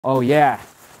Oh yeah.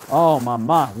 Oh my.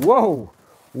 Whoa.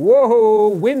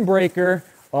 Whoa, windbreaker.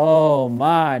 Oh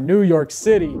my, New York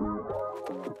City.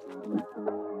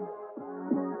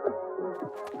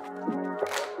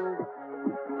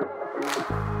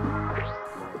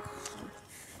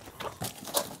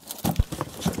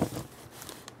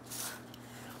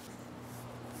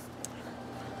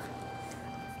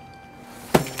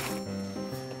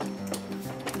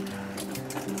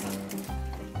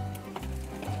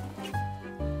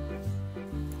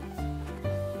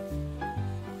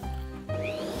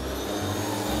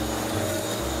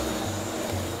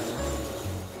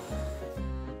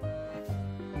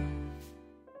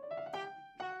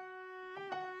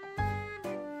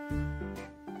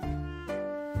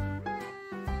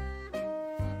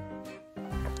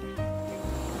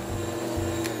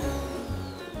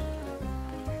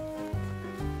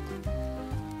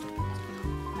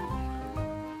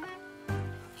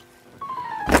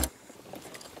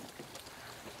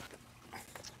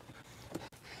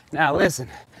 Now listen,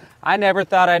 I never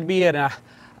thought I'd be an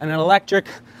electric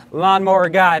lawnmower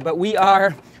guy, but we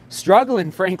are struggling,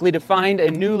 frankly, to find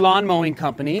a new lawn mowing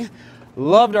company.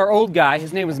 Loved our old guy,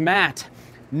 his name was Matt.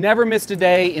 Never missed a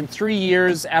day in 3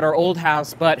 years at our old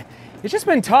house, but it's just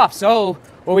been tough. So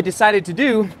what we decided to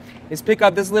do is pick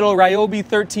up this little Ryobi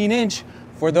 13-inch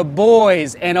for the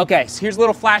boys. And okay, so here's a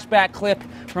little flashback clip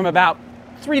from about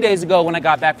 3 days ago when I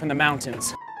got back from the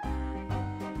mountains.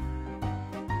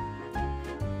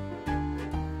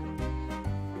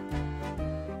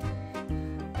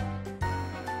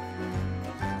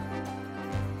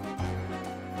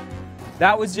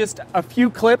 That was just a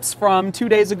few clips from 2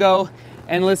 days ago.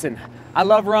 And listen, I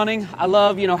love running. I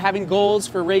love, having goals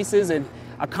for races and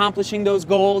accomplishing those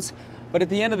goals. But at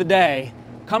the end of the day,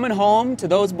 coming home to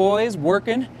those boys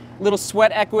working, little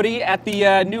sweat equity at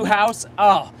the new house,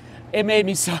 oh, it made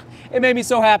me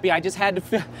so happy. I just had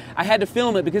to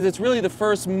film it because it's really the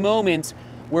first moment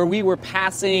where we were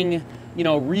passing,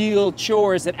 real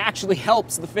chores that actually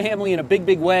helps the family in a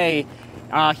big way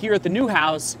here at the new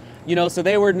house. So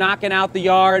they were knocking out the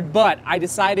yard, but I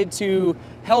decided to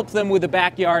help them with the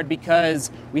backyard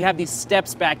because we have these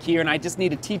steps back here and I just need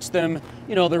to teach them,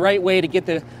 the right way to get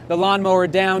the lawnmower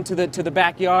down to the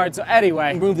backyard. So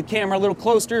anyway, move the camera a little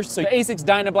closer. So ASICS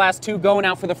Dynablast 2 going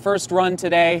out for the first run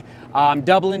today.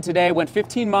 Doubling today, went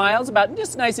 15 miles, about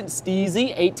just nice and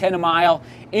steezy, 8-10 a mile.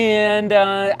 And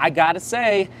I gotta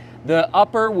say, the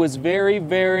upper was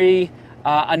very,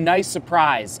 a nice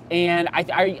surprise, and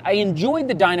I enjoyed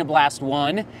the Dynablast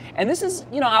 1, and this is,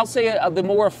 I'll say the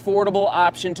more affordable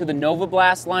option to the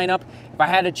NovaBlast lineup. If I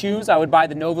had to choose, I would buy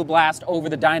the NovaBlast over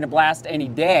the Dynablast any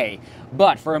day,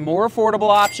 but for a more affordable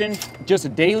option, just a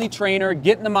daily trainer,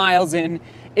 getting the miles in,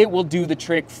 it will do the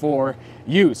trick for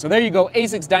you. So there you go,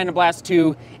 ASICS Dynablast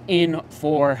 2 in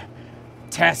for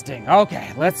testing.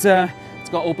 Okay, let's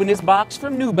go open this box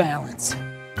from New Balance.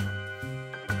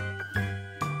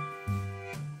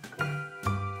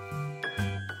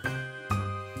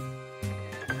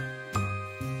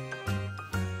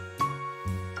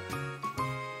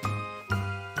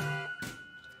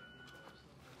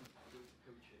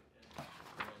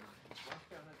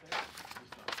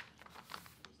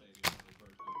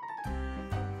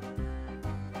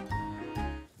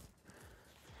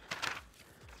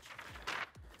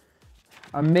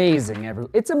 Amazing,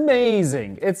 it's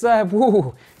amazing. It's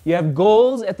woo. You have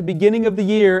goals at the beginning of the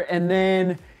year and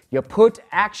then you put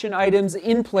action items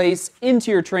in place into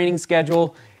your training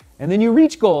schedule and then you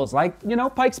reach goals like,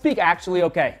 Pikes Peak. Actually,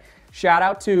 okay, shout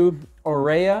out to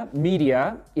Orea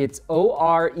Media. It's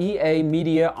O-R-E-A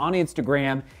Media on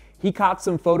Instagram. He caught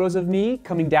some photos of me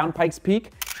coming down Pikes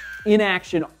Peak in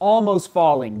action, almost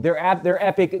falling. They're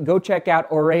epic. Go check out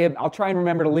Orea. I'll try and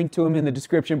remember to link to him in the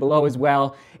description below as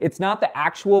well. It's not the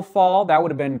actual fall. That would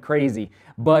have been crazy.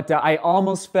 But I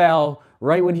almost fell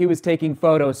right when he was taking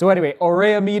photos. So anyway,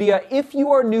 Orea Media, if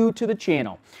you are new to the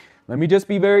channel, let me just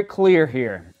be very clear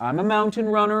here. I'm a mountain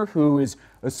runner who is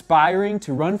aspiring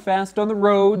to run fast on the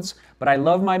roads, but I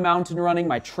love my mountain running,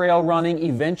 my trail running,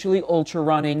 eventually ultra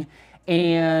running,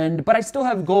 but I still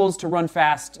have goals to run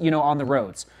fast, on the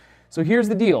roads. So here's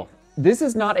the deal. This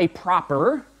is not a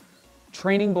proper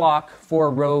training block for a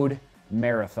road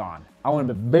marathon. I want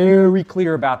to be very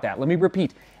clear about that. Let me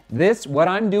repeat. What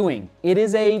I'm doing,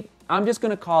 I'm just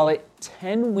going to call it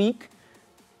 10-week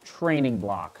training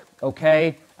block,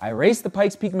 okay? I raced the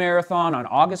Pikes Peak Marathon on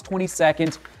August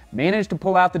 22nd, managed to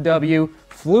pull out the W,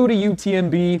 flew to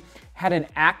UTMB, had an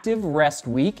active rest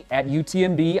week at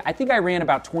UTMB. I think I ran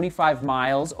about 25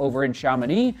 miles over in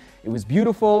Chamonix. It was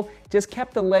beautiful, just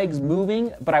kept the legs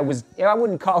moving, but I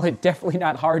wouldn't call it definitely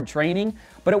not hard training,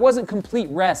 but it wasn't complete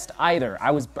rest either. I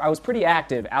was pretty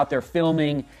active out there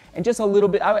filming and just a little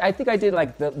bit. I think I did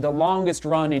like the longest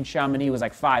run in Chamonix was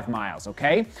like 5 miles,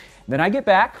 okay? Then I get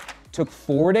back, took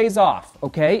 4 days off,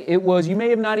 okay? It was, you may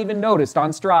have not even noticed on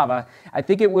Strava, I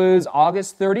think it was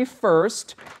August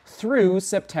 31st through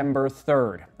September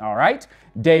 3rd, all right?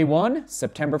 Day 1,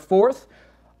 September 4th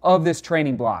of this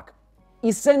training block.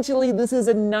 Essentially, this is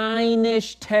a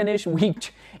 9-ish, 10-ish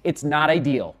week. It's not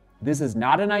ideal. This is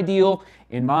not an ideal.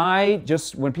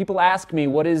 Just when people ask me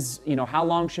what is, how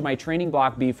long should my training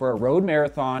block be for a road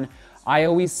marathon, I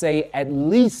always say at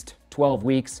least 12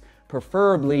 weeks,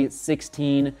 preferably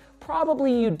 16.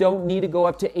 Probably you don't need to go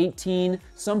up to 18.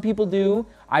 Some people do.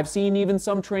 I've seen even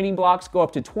some training blocks go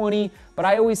up to 20, but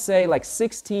I always say like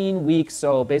 16 weeks,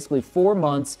 so basically 4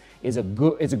 months is a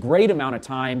great amount of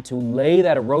time to lay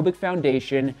that aerobic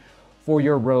foundation for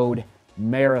your road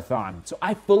marathon. So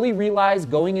I fully realized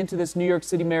going into this New York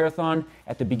City Marathon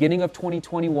at the beginning of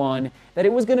 2021 that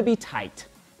it was going to be tight.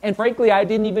 And frankly, I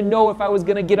didn't even know if I was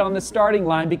going to get on the starting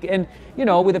line. And,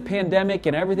 with a pandemic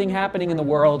and everything happening in the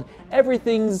world,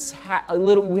 everything's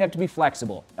we have to be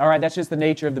flexible. All right, that's just the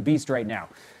nature of the beast right now.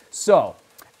 So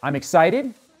I'm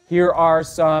excited. Here are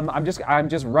some, I'm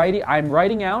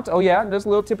writing out, oh yeah, just a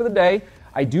little tip of the day.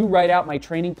 I do write out my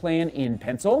training plan in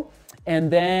pencil.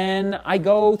 And then I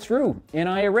go through and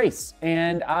I erase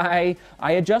and I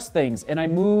adjust things and I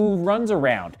move runs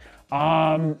around.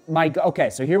 Okay,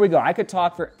 so here we go. I could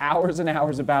talk for hours and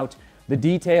hours about the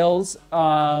details.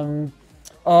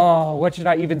 What should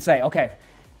I even say? Okay,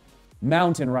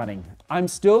 mountain running. I'm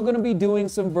still going to be doing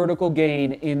some vertical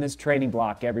gain in this training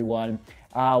block, everyone.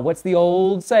 What's the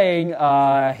old saying?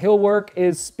 Hill work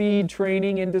is speed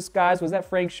training in disguise. Was that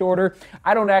Frank Shorter?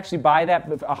 I don't actually buy that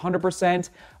 100%,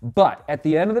 but at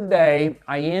the end of the day,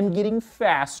 I am getting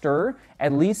faster,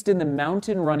 at least in the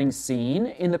mountain running scene,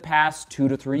 in the past 2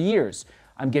 to 3 years.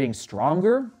 I'm getting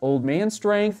stronger, old man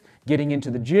strength, getting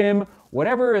into the gym,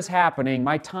 whatever is happening,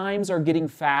 my times are getting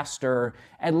faster,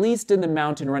 at least in the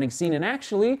mountain running scene. And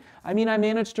actually, I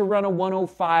managed to run a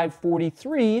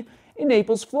 1:05:43 in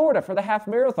Naples, Florida for the half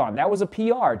marathon. That was a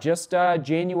PR, just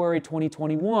January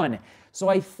 2021. So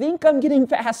I think I'm getting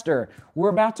faster. We're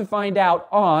about to find out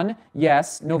on,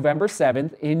 yes, November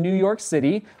 7th in New York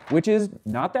City, which is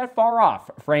not that far off.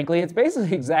 Frankly, it's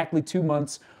basically exactly 2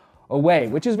 months away,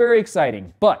 which is very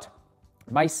exciting. But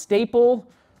my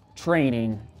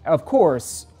training, of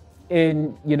course,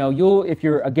 if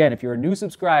you're a new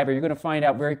subscriber, you're going to find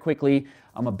out very quickly.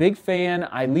 I'm a big fan.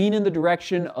 I lean in the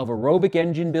direction of aerobic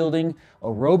engine building,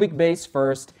 aerobic base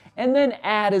first, and then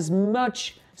add as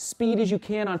much speed as you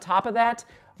can on top of that.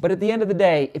 But at the end of the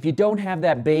day, if you don't have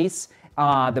that base,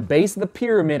 the base of the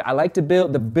pyramid, I like to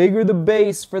build, the bigger the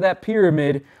base for that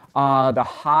pyramid, the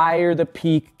higher the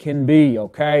peak can be,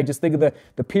 okay? Just think of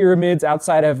the pyramids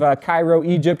outside of Cairo,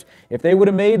 Egypt. If they would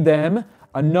have made them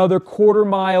another 1/4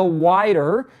 mile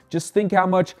wider, just think how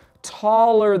much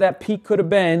taller that peak could have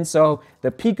been. So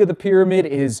the peak of the pyramid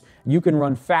is you can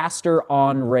run faster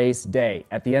on race day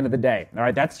at the end of the day. All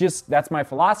right, that's my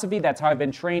philosophy. That's how I've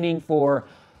been training for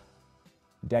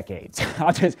decades.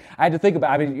 I had to think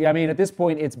about it. At this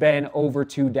point, it's been over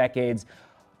 2 decades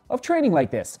of training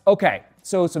like this. Okay,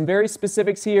 so some very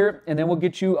specifics here, and then we'll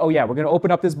get you, we're going to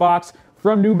open up this box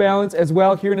from New Balance as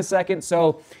well here in a second.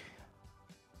 So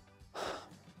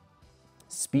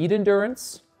speed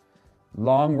endurance,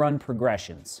 long run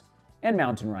progressions, and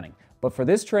mountain running. But for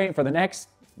this for the next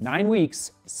 9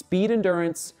 weeks, speed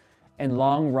endurance and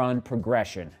long run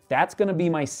progression. That's going to be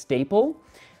my staple.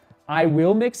 I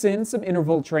will mix in some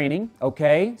interval training,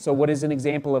 okay? So what is an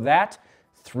example of that?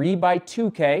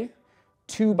 3x2K,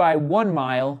 2x1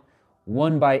 mile,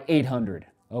 1x800,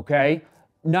 okay?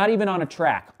 Not even on a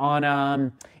track.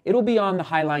 It'll be on the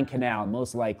Highline Canal,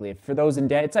 most likely. For those in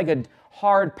debt, it's like a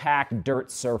hard-packed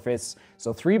dirt surface.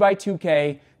 So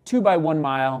 3x2K, 2x1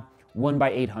 mile,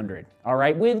 1x800. All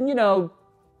right, with,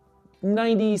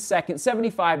 90 seconds,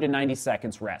 75 to 90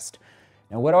 seconds rest.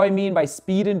 Now, what do I mean by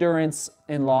speed endurance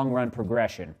and long run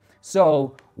progression?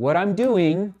 So what I'm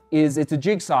doing is it's a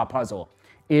jigsaw puzzle.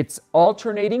 It's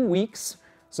alternating weeks.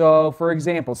 So for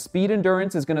example, speed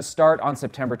endurance is going to start on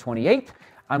September 28th.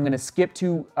 I'm going to skip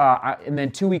to, and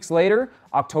then 2 weeks later,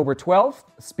 October 12th,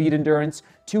 speed endurance.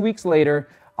 2 weeks later,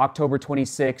 October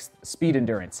 26th, speed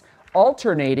endurance.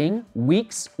 Alternating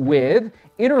weeks with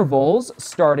intervals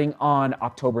starting on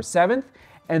October 7th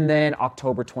and then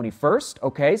October 21st.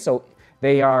 Okay, so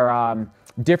they are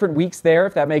different weeks there,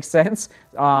 if that makes sense.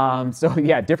 So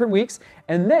yeah, different weeks.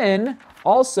 And then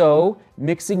also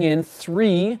mixing in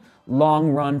 3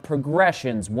 long run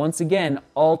progressions. Once again,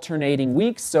 alternating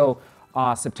weeks. So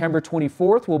September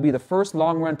 24th will be the first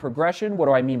long run progression. What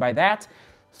do I mean by that?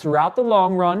 Throughout the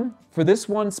long run, for this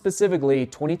one specifically,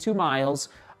 22 miles,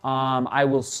 I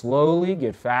will slowly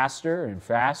get faster and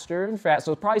faster and faster.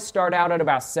 So it'll probably start out at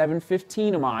about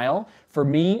 7:15 a mile for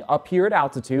me up here at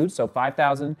altitude, so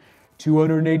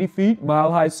 5,280 feet,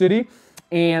 Mile High City,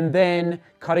 and then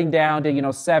cutting down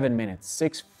to, 7 minutes,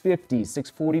 6:50,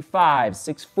 6:45,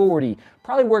 6:40,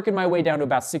 probably working my way down to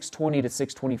about 6:20 to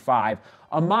 6:25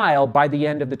 a mile by the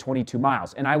end of the 22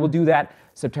 miles. And I will do that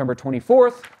September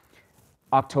 24th,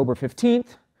 October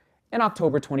 15th, and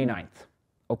October 29th.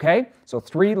 Okay, so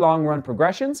 3 long run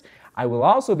progressions. I will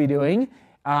also be doing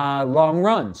long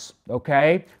runs.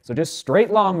 Okay, so just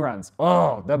straight long runs.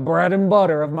 Oh, the bread and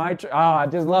butter of my. I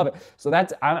just love it. So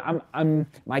that's I'm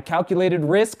my calculated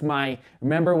risk.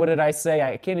 Remember what did I say?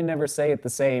 I can't never say it the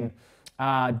same.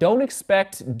 Don't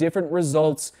expect different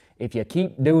results if you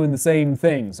keep doing the same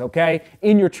things. Okay,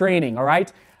 in your training. All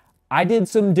right. I did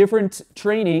some different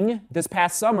training this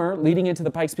past summer leading into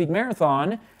the Pikes Peak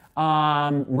Marathon.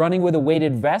 Running with a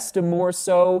weighted vest and more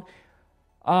so,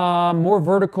 more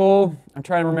vertical. I'm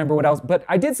trying to remember what else, but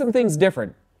I did some things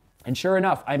different. And sure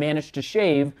enough, I managed to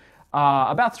shave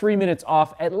about 3 minutes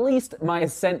off at least my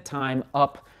ascent time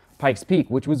up Pikes Peak,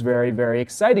 which was very, very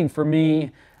exciting for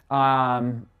me.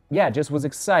 Yeah, it just was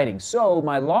exciting. So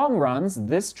my long runs,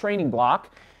 this training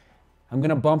block, I'm going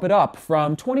to bump it up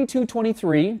from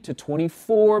 22-23 to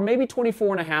 24, maybe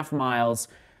 24 and a half miles.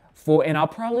 And I'll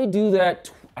probably do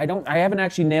that. I haven't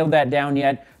actually nailed that down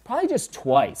yet. Probably just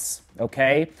twice,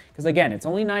 okay? Because again, it's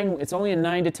only a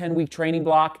 9 to 10 week training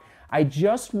block. I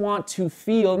just want to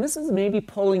feel, and this is maybe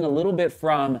pulling a little bit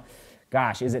from,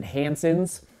 gosh, is it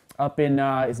Hanson's up in,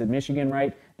 is it Michigan,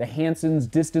 right? The Hanson's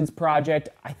Distance Project,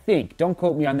 I think. Don't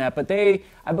quote me on that, but I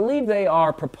believe they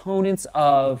are proponents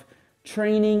of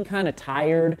training kind of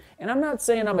tired. And I'm not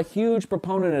saying I'm a huge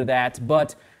proponent of that,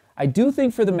 but I do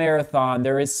think for the marathon,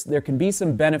 there can be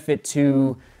some benefit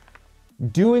to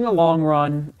doing a long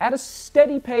run at a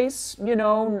steady pace.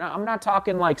 I'm not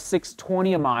talking like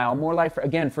 6:20 a mile, more like,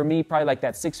 again, for me, probably like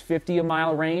that 6:50 a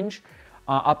mile range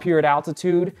up here at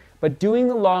altitude. But doing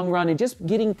the long run and just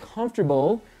getting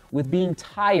comfortable with being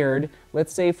tired,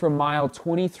 let's say from mile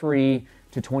 23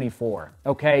 to 24,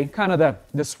 okay? Kind of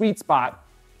the sweet spot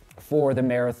for the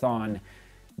marathon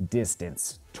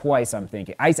distance. Twice, I'm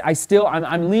thinking.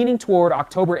 I'm leaning toward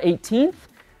October 18th.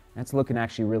 That's looking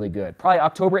actually really good. Probably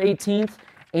October 18th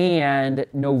and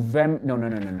November.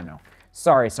 No.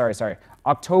 Sorry.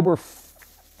 October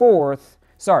 4th.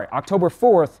 Sorry, October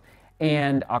 4th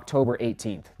and October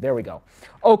 18th. There we go.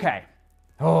 Okay.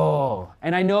 Oh,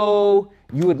 and I know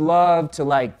you would love to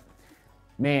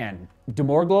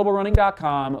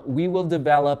DeMoorGlobalRunning.com. We will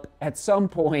develop at some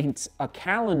point a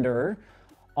calendar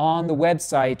on the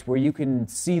website where you can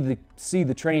see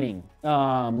the training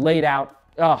laid out.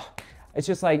 It's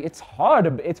just like, it's hard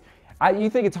to, you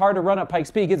think it's hard to run up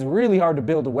Pikes Peak. It's really hard to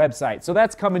build a website. So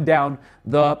that's coming down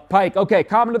the pike. Okay,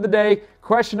 comment of the day,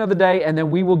 question of the day, and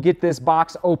then we will get this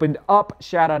box opened up.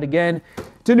 Shout out again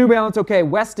to New Balance. Okay,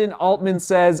 Weston Altman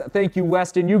says, thank you,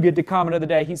 Weston. You get the comment of the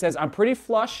day. He says, I'm pretty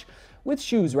flush with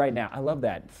shoes right now. I love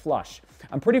that, flush.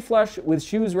 I'm pretty flush with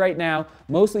shoes right now,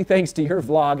 mostly thanks to your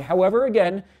vlog. However,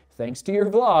 again, thanks to your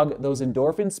vlog, those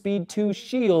Endorphin Speed 2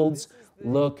 shields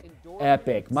look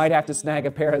epic. Might have to snag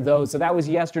a pair of those. So that was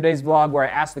yesterday's vlog where I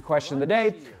asked the question of the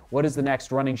day, what is the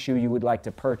next running shoe you would like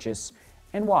to purchase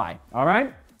and why? All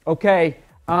right? Okay.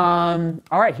 All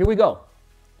right, here we go.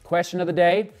 Question of the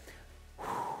day.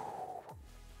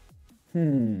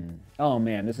 Oh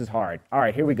man, this is hard. All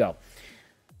right, here we go.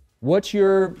 What's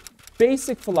your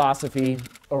basic philosophy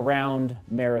around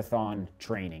marathon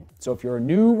training? So if you're a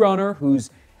new runner who's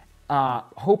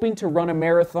hoping to run a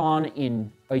marathon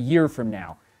in a year from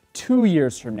now, 2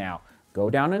 years from now, go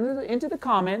down into the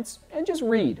comments and just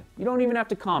read. You don't even have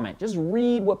to comment. Just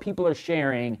read what people are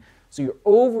sharing. So your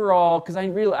overall, because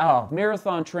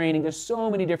marathon training, there's so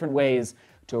many different ways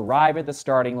to arrive at the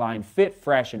starting line, fit,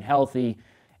 fresh, and healthy.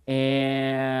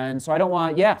 And so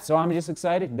so I'm just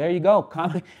excited. There you go.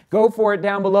 Go for it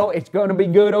down below. It's going to be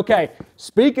good. Okay,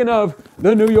 speaking of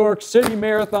the New York City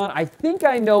Marathon, I think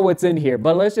I know what's in here,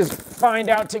 but let's just find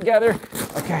out together.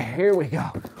 Okay, here we go.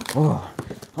 Oh,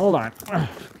 hold on. All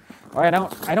right,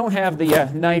 I don't have the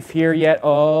knife here yet.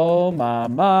 Oh,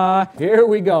 mama. Here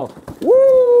we go.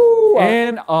 Woo!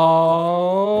 And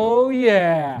oh,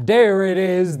 yeah. There it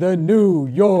is, the New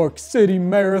York City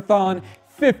Marathon.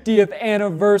 50th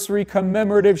anniversary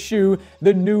commemorative shoe,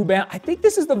 the New Balance. I think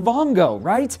this is the Vongo,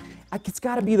 right? It's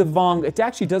got to be the Vongo. It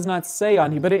actually does not say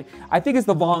on here, but I think it's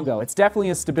the Vongo. It's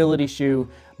definitely a stability shoe.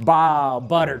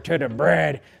 Butter to the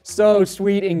bread. So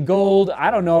sweet in gold. I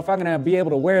don't know if I'm going to be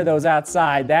able to wear those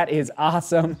outside. That is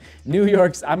awesome. New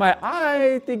York's,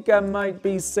 I think I might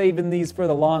be saving these for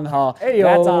the long haul. Hey,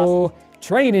 that's awesome.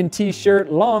 Training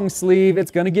t-shirt, long sleeve.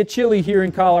 It's going to get chilly here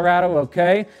in Colorado,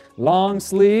 okay? Long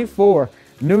sleeve for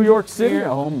New York City.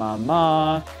 Oh,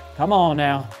 my. Come on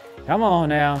now. Come on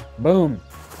now. Boom.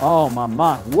 Oh,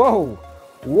 my. Whoa.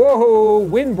 Whoa.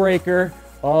 Windbreaker.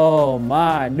 Oh,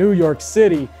 my. New York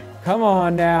City. Come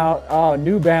on now. Oh,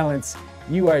 New Balance.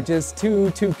 You are just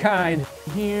too kind.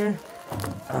 Here.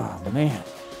 Oh, man.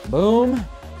 Boom.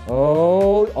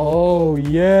 Oh,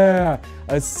 yeah.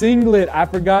 A singlet. I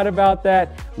forgot about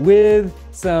that with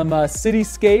some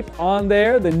cityscape on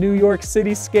there. The New York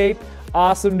cityscape.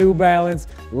 Awesome New Balance.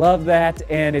 Love that.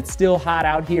 And it's still hot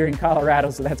out here in Colorado,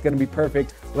 so that's going to be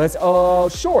perfect.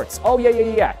 Shorts. Oh,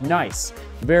 yeah. Nice.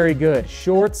 Very good.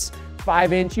 Shorts,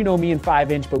 5-inch. You know me in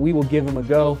 5-inch, but we will give them a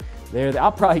go. There.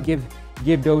 I'll probably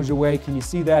give those away. Can you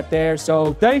see that there?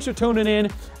 So thanks for tuning in.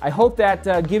 I hope that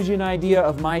gives you an idea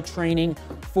of my training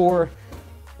for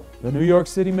the New York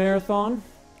City Marathon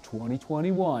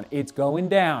 2021. It's going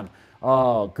down.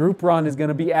 Oh, group run is going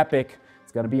to be epic.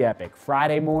 It's going to be epic.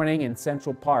 Friday morning in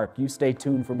Central Park. You stay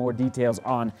tuned for more details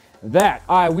on that.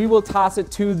 All right, we will toss it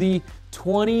to the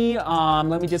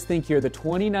let me just think here, the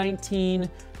 2019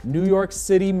 New York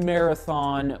City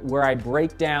Marathon, where I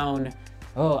break down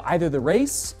either the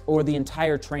race or the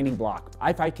entire training block.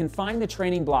 If I can find the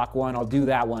training block one, I'll do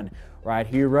that one. Right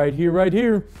here.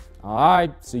 All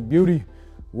right, see beauty,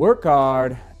 work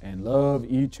hard, and love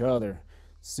each other.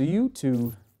 See you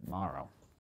tomorrow.